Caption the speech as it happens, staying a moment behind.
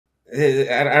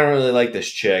I don't really like this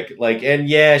chick. Like, and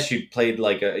yeah, she played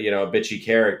like a a bitchy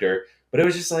character, but it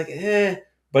was just like, eh.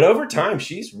 But over time,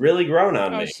 she's really grown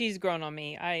on Oh, me. she's grown on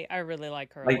me. I really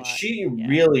like her a Like, lot. she Yeah.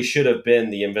 really should have been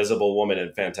the Invisible Woman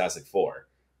in Fantastic Four,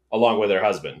 along with her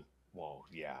husband. Well,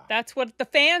 yeah. That's what the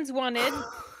fans wanted.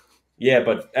 Yeah,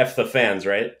 but f the fans,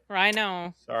 right? I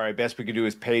know. Sorry, best we could do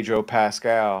is Pedro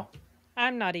Pascal.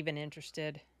 I'm not even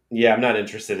interested. Yeah, I'm not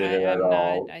interested in it at I'm not.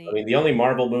 all. I mean, the only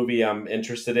Marvel movie I'm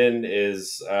interested in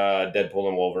is Deadpool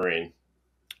and Wolverine.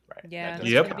 Right. Yeah, That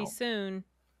that's doesn't gonna be count. soon.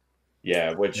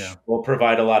 Yeah, Yeah. which will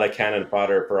provide a lot of cannon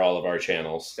fodder for all of our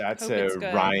channels. That's Hope a it's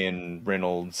good. Ryan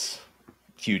Reynolds,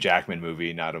 Hugh Jackman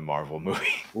movie, not a Marvel movie.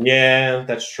 Yeah,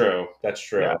 that's true. That's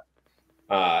true. Yeah.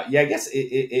 Yeah, I guess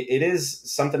it is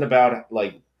something about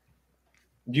like.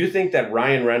 Do you think that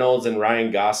Ryan Reynolds and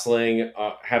Ryan Gosling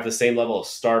have the same level of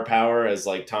star power as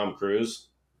like Tom Cruise?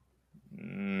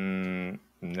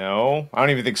 No, I don't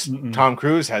even think Tom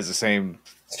Cruise has the same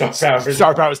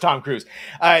Star power. as Tom Cruise.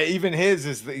 Even his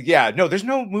is no. There's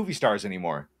no movie stars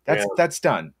anymore. That's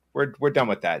done. We're done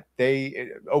with that. They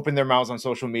open their mouths on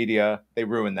social media. They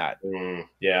ruin that.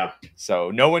 Yeah. So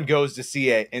no one goes to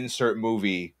see a insert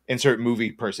movie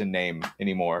person name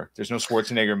anymore. There's no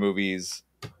Schwarzenegger movies.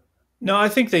 No, I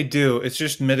think they do. It's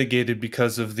just mitigated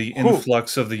because of the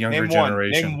influx of the younger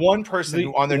generation. Name one person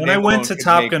who on their when name I went to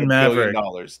Top Gun Maverick,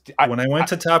 when I went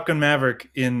to Top Gun Maverick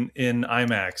in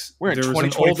IMAX, there was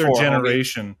an older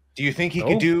generation. Do you think he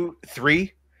could do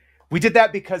 3? We did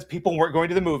that because people weren't going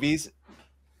to the movies,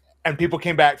 and people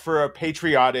came back for a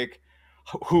patriotic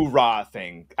hoorah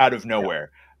thing out of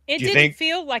nowhere. It didn't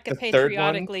feel like a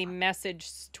patriotically message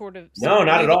sort of. No,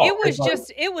 not at all.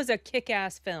 It was a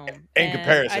kick-ass film. In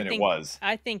comparison, it was.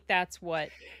 I think that's what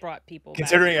brought people.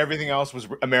 Considering everything else was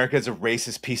America's a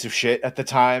racist piece of shit at the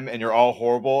time, and you're all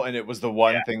horrible, and it was the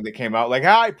one thing that came out like,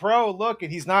 "Hi, pro, look,"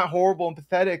 and he's not horrible and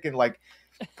pathetic, and like,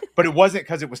 but it wasn't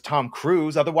because it was Tom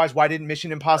Cruise. Otherwise, why didn't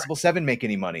Mission Impossible 7 make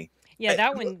any money? Yeah,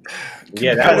 that one.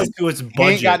 Yeah, that was to its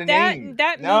budget.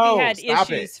 That movie had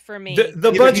issues for me.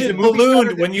 The budget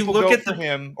ballooned when you look at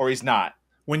him, or he's not.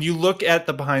 When you look at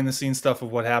the behind the scenes stuff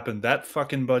of what happened, that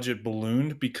fucking budget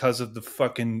ballooned because of the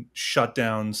fucking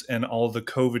shutdowns and all the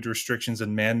COVID restrictions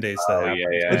and mandates that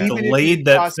happened. It delayed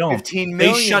that film.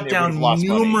 They shut down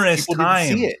numerous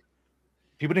times.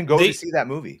 People didn't go to see that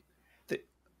movie.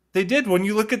 They did. When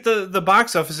you look at the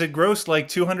box office, it grossed like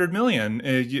 200 million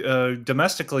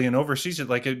domestically, and overseas it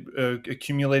like it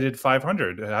accumulated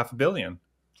 500, $500 million.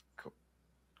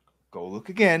 Go look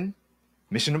again.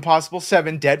 Mission Impossible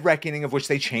 7, Dead Reckoning, of which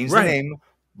they changed the name,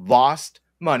 lost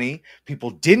money.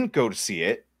 People didn't go to see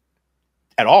it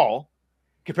at all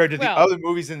compared to the other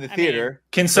movies in the theater.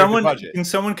 Can someone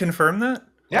confirm that?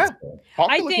 Yeah,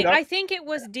 I think it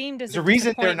was deemed as a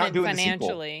reason they're not doing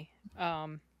financially.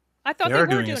 I thought they were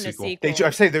doing a sequel.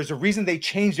 I say there's a reason they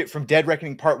changed it from Dead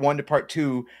Reckoning Part 1 to Part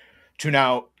 2 to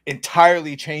now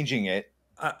entirely changing it.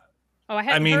 I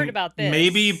hadn't heard about this.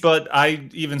 Maybe, but I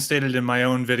even stated in my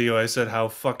own video, I said how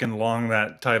fucking long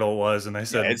that title was, and I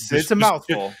said it's a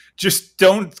mouthful. Just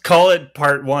don't call it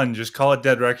Part 1. Just call it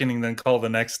Dead Reckoning, then call the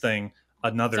next thing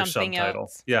another subtitle.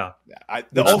 Else. Yeah.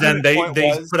 Then they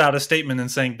put out a statement and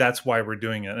saying that's why we're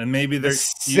doing it, and maybe the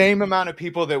same amount of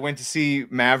people that went to see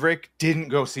Maverick didn't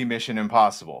go see Mission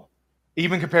Impossible,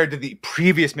 even compared to the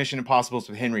previous Mission Impossibles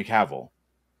with Henry Cavill.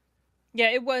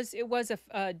 Yeah, it was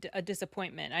a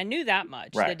disappointment. I knew that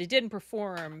much that it didn't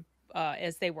perform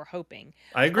as they were hoping.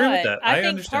 I agree with that. I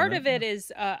think part of it is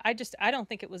I don't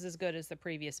think it was as good as the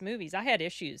previous movies. I had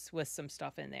issues with some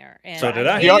stuff in there. And so did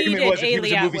I. The argument was if he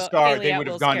was a movie star, they would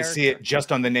have gone to see it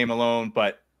just on the name alone.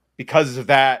 But because of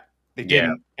that, they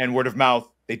didn't. And word of mouth,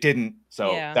 they didn't.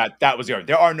 So that was the argument.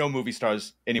 There are no movie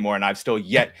stars anymore, and I've still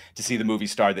yet to see the movie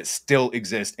star that still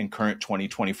exists in current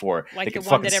 2024. Like they the can one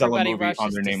fucking that sell a everybody movie rushes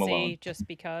on their name to see alone. just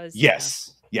because.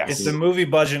 Yes. Yes. If the movie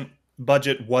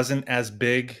budget wasn't as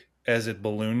big as it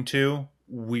ballooned to,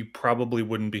 we probably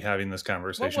wouldn't be having this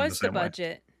conversation. What was the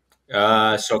budget?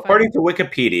 So according to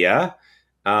Wikipedia,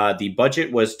 the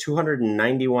budget was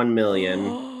 291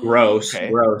 million gross.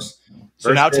 Gross.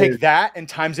 So now take that and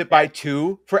times it by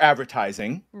 2 for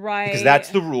advertising, right? Because that's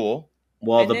the rule.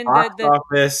 Well, the box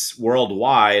office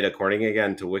worldwide, according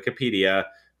again to Wikipedia,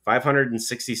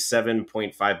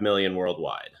 567.5 million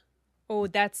worldwide. Oh,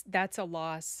 that's a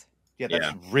loss. Yeah,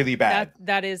 that's really bad.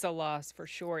 That is a loss for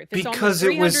sure. If it's because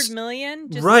almost 300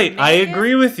 million, just right. I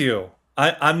agree with you.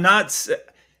 I'm not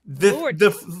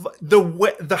the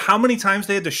how many times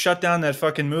they had to shut down that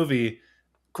fucking movie.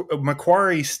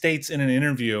 Macquarie states in an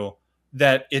interview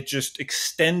that it just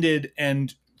extended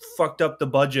and fucked up the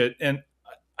budget, and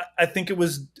I think it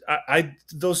was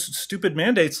those stupid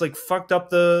mandates like fucked up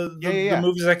the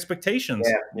movie's expectations.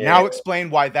 Now explain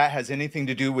why that has anything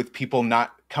to do with people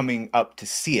not coming up to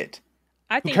see it.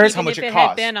 I think even how much if it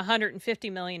had been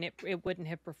 $150 million, it wouldn't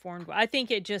have performed well. I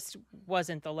think it just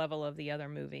wasn't the level of the other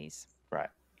movies. Right.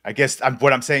 I guess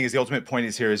what I'm saying is the ultimate point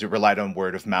is here is it relied on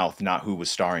word of mouth, not who was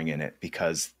starring in it,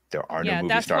 because there are no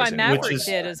movie stars in it. Yeah, that's why Maverick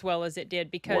did as well as it did,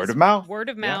 because word of mouth. Word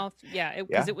of mouth,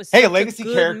 because it was a legacy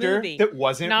character movie, that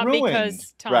wasn't not ruined.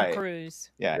 Because Tom Cruise.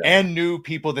 Yeah, and new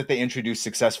people that they introduced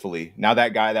successfully. Now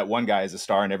that one guy is a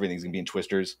star, and everything's gonna be in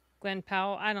Twisters. Glenn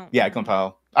Powell, Glenn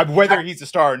Powell. Whether he's a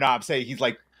star or not, I'm saying he's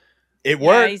like. It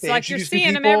worked. He's like you're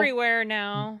seeing him everywhere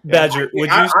now. Badger, would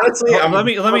you honestly?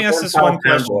 Let me ask this one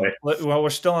question. While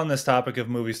we're still on this topic of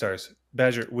movie stars,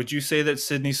 Badger, would you say that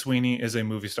Sydney Sweeney is a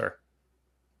movie star?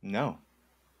 No.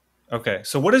 Okay,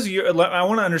 so what is your? I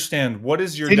want to understand what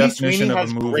is your definition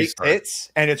of a movie star?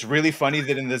 Hits, and it's really funny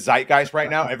that in the zeitgeist right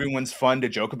now, everyone's fun to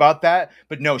joke about that.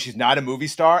 But no, she's not a movie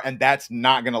star, and that's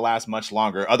not going to last much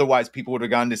longer. Otherwise, people would have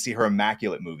gone to see her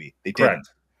Immaculate movie. They didn't.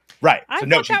 Correct. Right. I so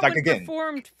thought she's like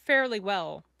performed fairly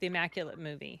well, the Immaculate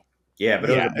movie. Yeah, but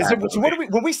so what do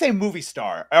when we say movie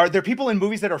star, are there people in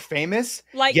movies that are famous?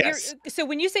 Like, yes. So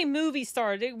when you say movie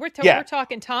star, we're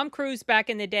talking Tom Cruise back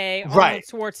in the day, Arnold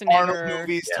Schwarzenegger, Arnold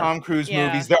movies, Tom Cruise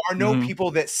movies. There are no people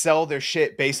that sell their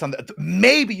shit based on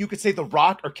maybe you could say The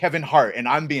Rock or Kevin Hart, and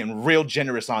I'm being real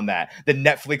generous on that. The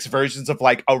Netflix versions of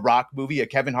like a Rock movie, a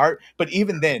Kevin Hart, but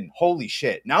even then, holy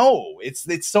shit, no,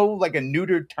 it's so like a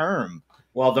neutered term.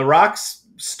 Well, The Rock's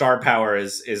star power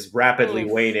is rapidly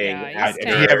waning. If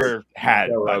he ever had,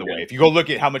 by the way. If you go look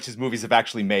at how much his movies have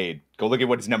actually made, go look at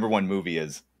what his #1 movie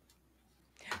is.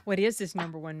 What is his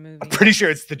 #1 movie? I'm pretty sure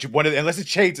it's unless it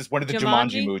changed, it's one of the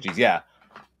Jumanji movies. Yeah.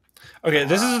 Okay,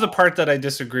 this is the part that I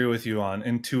disagree with you on,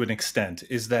 and to an extent,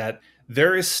 is that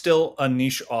there is still a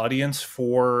niche audience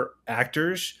for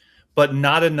actors, but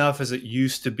not enough as it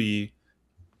used to be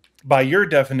by your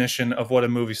definition of what a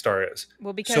movie star is.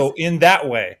 Well, because so in that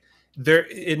way,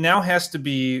 it now has to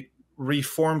be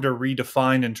reformed or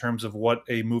redefined in terms of what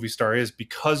a movie star is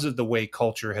because of the way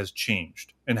culture has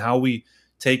changed and how we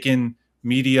take in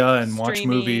media and watch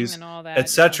movies,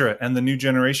 etc. And the new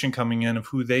generation coming in of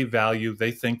who they value,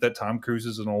 they think that Tom Cruise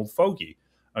is an old fogey.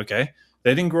 Okay,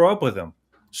 they didn't grow up with him,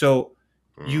 so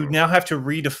you now have to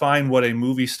redefine what a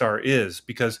movie star is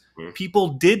because people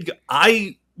did.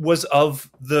 I was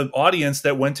of the audience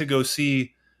that went to go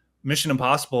see Mission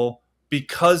Impossible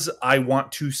because I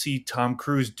want to see Tom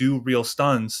Cruise do real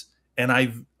stunts and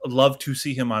I love to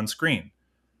see him on screen.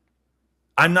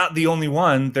 I'm not the only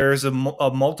one. There's a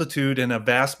multitude and a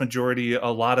vast majority, a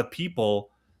lot of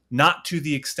people, not to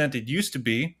the extent it used to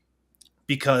be,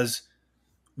 because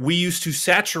we used to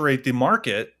saturate the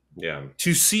market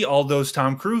to see all those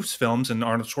Tom Cruise films and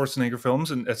Arnold Schwarzenegger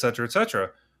films and et cetera, et cetera.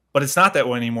 But it's not that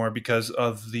way anymore because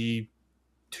of the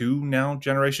 2 now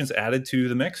generations added to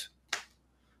the mix.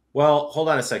 Well, hold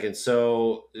on a second.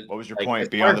 So what was your point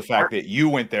beyond the fact that you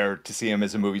went there to see him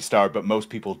as a movie star, but most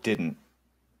people didn't?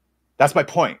 That's my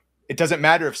point. It doesn't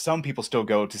matter if some people still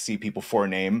go to see people for a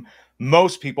name.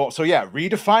 Most people. So yeah,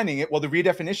 redefining it. Well, the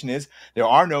redefinition is there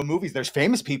are no movies. There's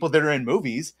famous people that are in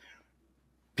movies.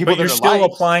 But you're still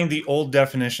applying the old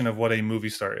definition of what a movie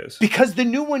star is. Because the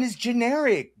new one is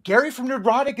generic. Gary from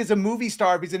Neurotic is a movie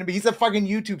star. He's a fucking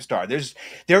YouTube star.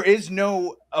 There is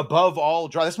no above all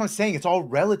draw. That's what I'm saying. It's all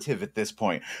relative at this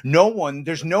point.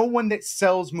 There's no one that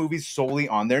sells movies solely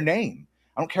on their name.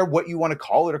 I don't care what you want to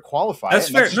call it or qualify that's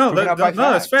it. Fair. No,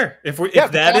 that's fair. If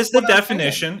that is the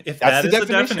definition,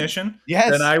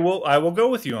 yes, then I will go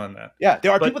with you on that. Yeah,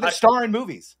 there are people that star in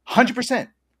movies, 100%.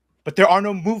 But there are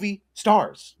no movie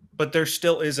stars. But there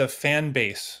still is a fan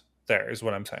base there, is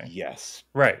what I'm saying. Yes.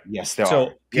 Right. Yes, there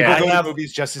are. People go to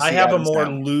movies just to see Adam's a more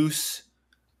loose...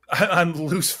 I'm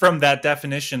loose from that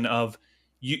definition of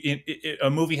a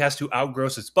movie has to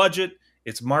outgross its budget,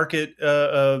 its market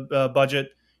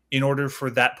budget, in order for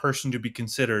that person to be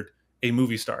considered a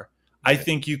movie star. Okay. I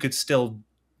think you could still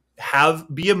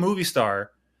be a movie star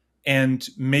and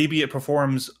maybe it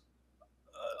performs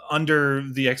under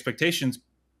the expectations,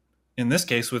 in this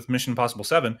case with Mission Impossible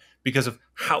 7, because of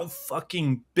how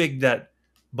fucking big that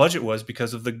budget was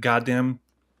because of the goddamn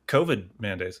COVID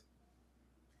mandates.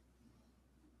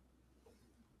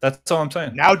 That's all I'm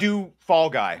saying. Now do Fall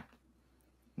Guy.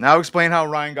 Now explain how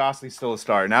Ryan Gosling's still a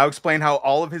star. Now explain how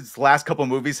all of his last couple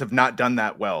movies have not done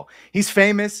that well. He's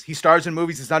famous. He stars in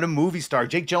movies. He's not a movie star.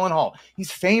 Jake Gyllenhaal.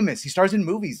 He's famous. He stars in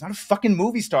movies. He's not a fucking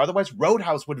movie star. Otherwise,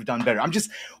 Roadhouse would have done better.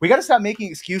 We got to stop making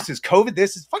excuses. COVID,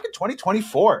 this is fucking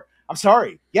 2024. I'm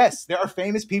sorry. Yes, there are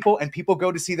famous people and people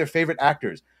go to see their favorite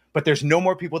actors. but there's no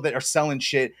more people that are selling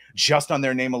shit just on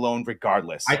their name alone,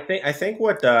 regardless. I think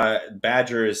what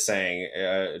Badger is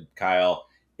saying, Kyle,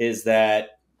 is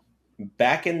that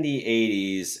back in the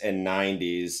 80s and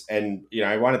 90s, and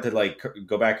I wanted to like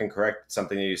go back and correct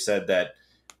something that you said, that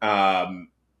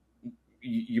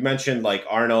you mentioned like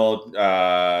Arnold,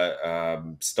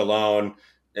 Stallone,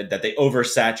 that they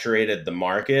oversaturated the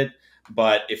market.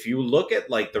 But if you look at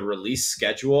like the release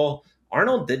schedule,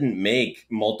 Arnold didn't make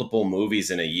multiple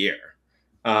movies in a year.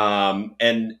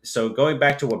 And so going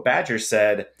back to what Badger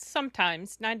said,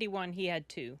 sometimes 91 he had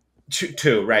two,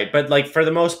 right? But like for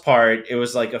the most part, it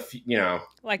was like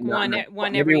like maybe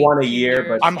one every one a year.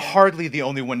 But I'm hardly the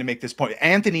only one to make this point.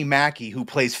 Anthony Mackie, who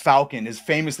plays Falcon, is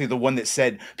famously the one that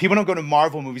said people don't go to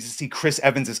Marvel movies to see Chris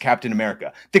Evans as Captain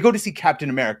America. They go to see Captain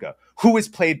America, who is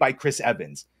played by Chris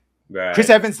Evans. Right. Chris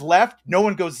Evans left. No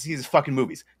one goes to see his fucking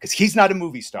movies because he's not a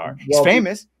movie star. He's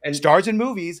famous and stars in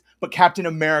movies, but Captain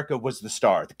America was the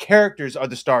star. The characters are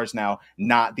the stars now,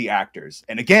 not the actors.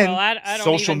 And again, I don't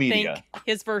social even media. Think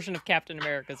his version of Captain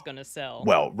America is going to sell.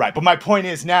 Well, right. But my point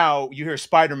is now you hear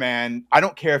Spider-Man. I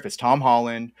don't care if it's Tom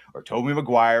Holland or Tobey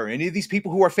Maguire or any of these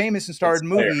people who are famous and starred in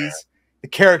movies. The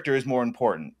character is more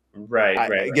important.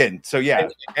 Right. Again, so yeah.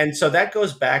 And so that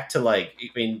goes back to like, I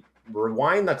mean,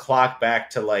 rewind the clock back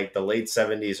to like the late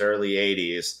 70s, early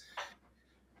 80s.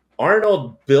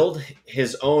 Arnold built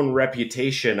his own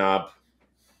reputation up.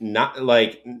 There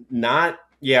was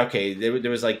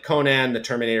like Conan, the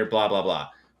Terminator, blah, blah, blah.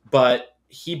 But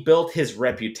he built his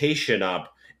reputation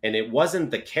up, and it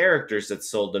wasn't the characters that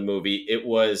sold the movie. It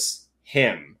was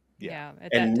him. Yeah.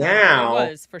 And now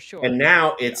it was for sure. And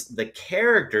now it's the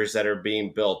characters that are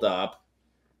being built up,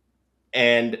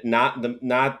 and not the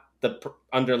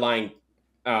underlying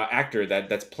actor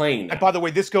that's playing them. And by the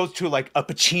way, this goes to like a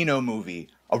Pacino movie,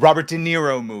 a Robert De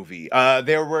Niro movie.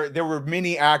 There were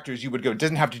many actors you would go. It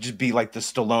doesn't have to just be like the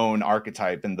Stallone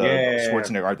archetype and the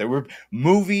Schwarzenegger art. There were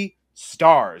movie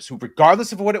stars who,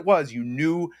 regardless of what it was, you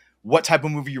knew what type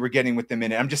of movie you were getting with them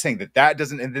in it. I'm just saying that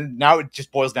doesn't, and then now it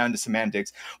just boils down to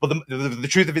semantics. Well, the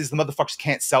truth of it is the motherfuckers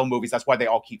can't sell movies. That's why they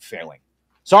all keep failing.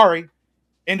 Sorry.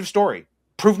 End of story.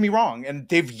 Prove me wrong. And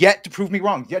they've yet to prove me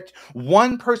wrong. Yet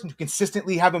one person to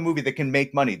consistently have a movie that can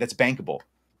make money, that's bankable.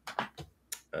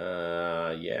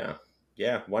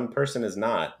 Yeah. One person is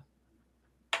not.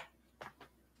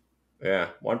 Yeah,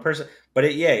 one person. But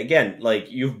again, like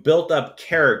you've built up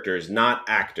characters, not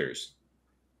actors,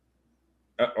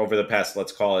 over the past,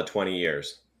 let's call it 20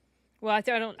 years. Well, I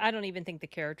don't even think the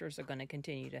characters are going to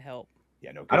continue to help.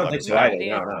 Yeah, no, I don't think so either.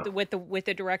 No. With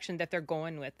the direction that they're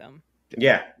going with them.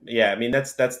 Yeah. I mean,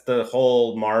 that's the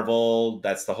whole Marvel.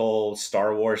 That's the whole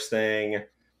Star Wars thing.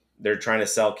 They're trying to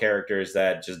sell characters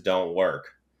that just don't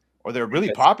work, or they're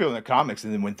really popular in the comics,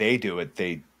 and then when they do it,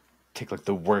 they take like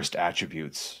the worst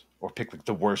attributes or pick like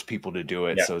the worst people to do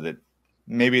it, so that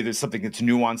maybe there's something that's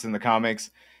nuanced in the comics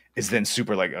is then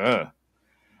super like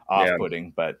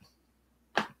off-putting. But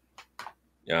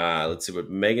let's see what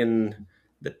Megan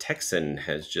the Texan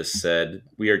has just said.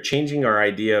 We are changing our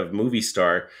idea of movie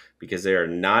star because they are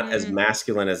not as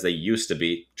masculine as they used to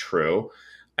be. True.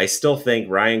 I still think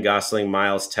Ryan Gosling,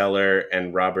 Miles Teller,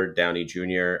 and Robert Downey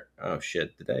Jr. Oh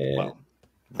shit!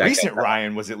 Recent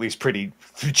Ryan was at least pretty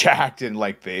jacked and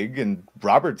like big, and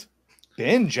Robert's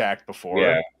been jacked before.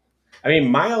 Yeah, I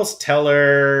mean Miles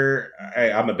Teller.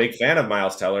 I'm a big fan of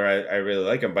Miles Teller. I really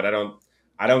like him, but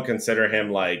I don't consider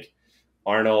him like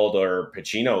Arnold or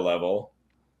Pacino level.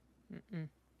 Mm-mm.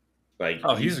 Like,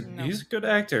 he's a good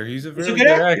actor. He's a very good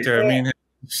actor. Yeah. I mean,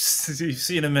 you've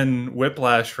seen him in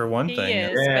Whiplash for one thing. He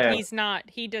is, but he's not.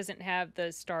 He doesn't have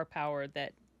the star power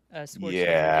that Schwarzenegger did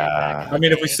back in the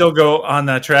day. If we still go on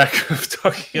that track of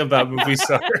talking about movie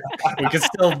star, we can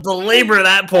still belabor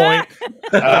that point.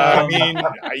 I mean,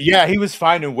 he was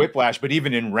fine in Whiplash, but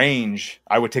even in Range,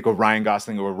 I would take a Ryan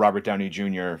Gosling or Robert Downey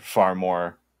Jr. far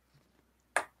more.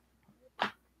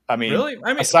 I mean, really?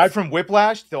 Aside from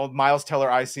Whiplash, the old Miles Teller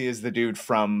I see is the dude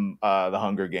from the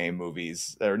Hunger Game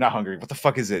movies. Or not Hunger. What the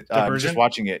fuck is it? I'm just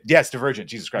watching it. Yes, Divergent.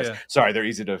 Jesus Christ. Yeah. Sorry, they're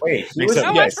easy to mix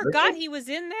up. I forgot he was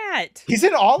in that. He's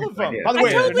in all of them. By the way,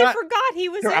 I totally forgot he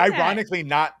was in that. They're ironically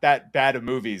not that bad of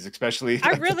movies, especially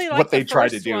I really like what they try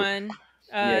to do.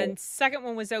 And second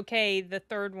one was okay. The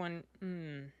third one,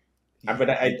 But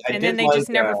I and then they just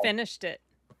never finished it.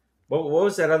 What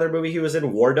was that other movie he was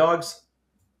in? War Dogs?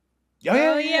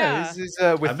 Oh yeah. This is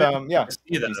with I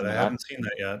haven't seen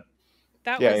that yet.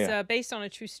 That was based on a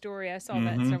true story. I saw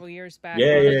that several years back.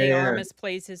 De Armas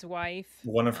plays his wife.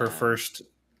 One of her first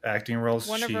acting roles.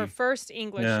 One of her first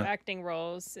English acting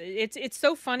roles. It's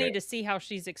so funny to see how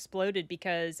she's exploded,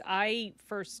 because I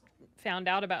first found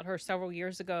out about her several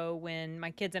years ago when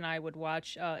my kids and I would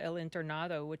watch El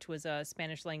Internado, which was a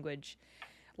Spanish language,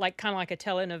 like kind of like a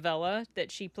telenovela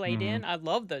that she played in. I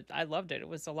loved it. It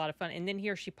was a lot of fun. And then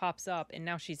here she pops up, and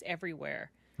now she's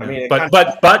everywhere. I mean, but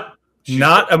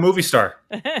not a movie star.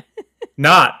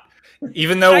 Not,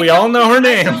 even though we all know her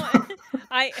name.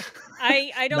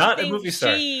 I don't not think a movie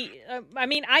star. I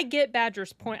mean, I get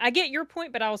Badger's point. I get your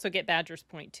point, but I also get Badger's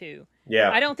point too.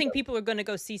 Yeah. I don't think people are going to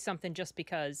go see something just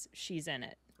because she's in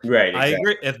it. Right. Exactly. I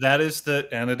agree. If that is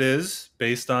and it is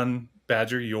based on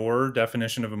Badger, your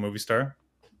definition of a movie star,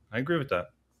 I agree with that.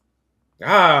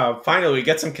 Finally, we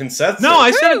get some consensus. No, I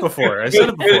said it before. I'm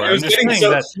just saying so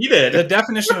that heated. The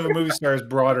definition of a movie star is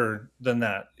broader than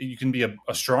that. You can be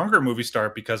a stronger movie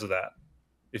star because of that.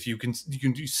 If you can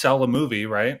sell a movie,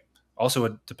 right? Also,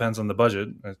 it depends on the budget.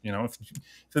 You know, if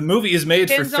the movie is made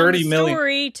for $30 million,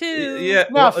 story too. Yeah,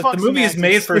 well, if the movie is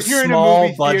made for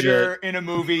small budget, in a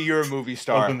movie, you're a movie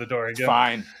star. Open the door again. It's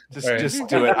fine. Just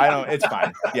do it. It's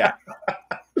fine. Yeah.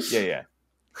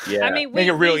 I mean, make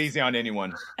it real easy on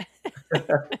anyone.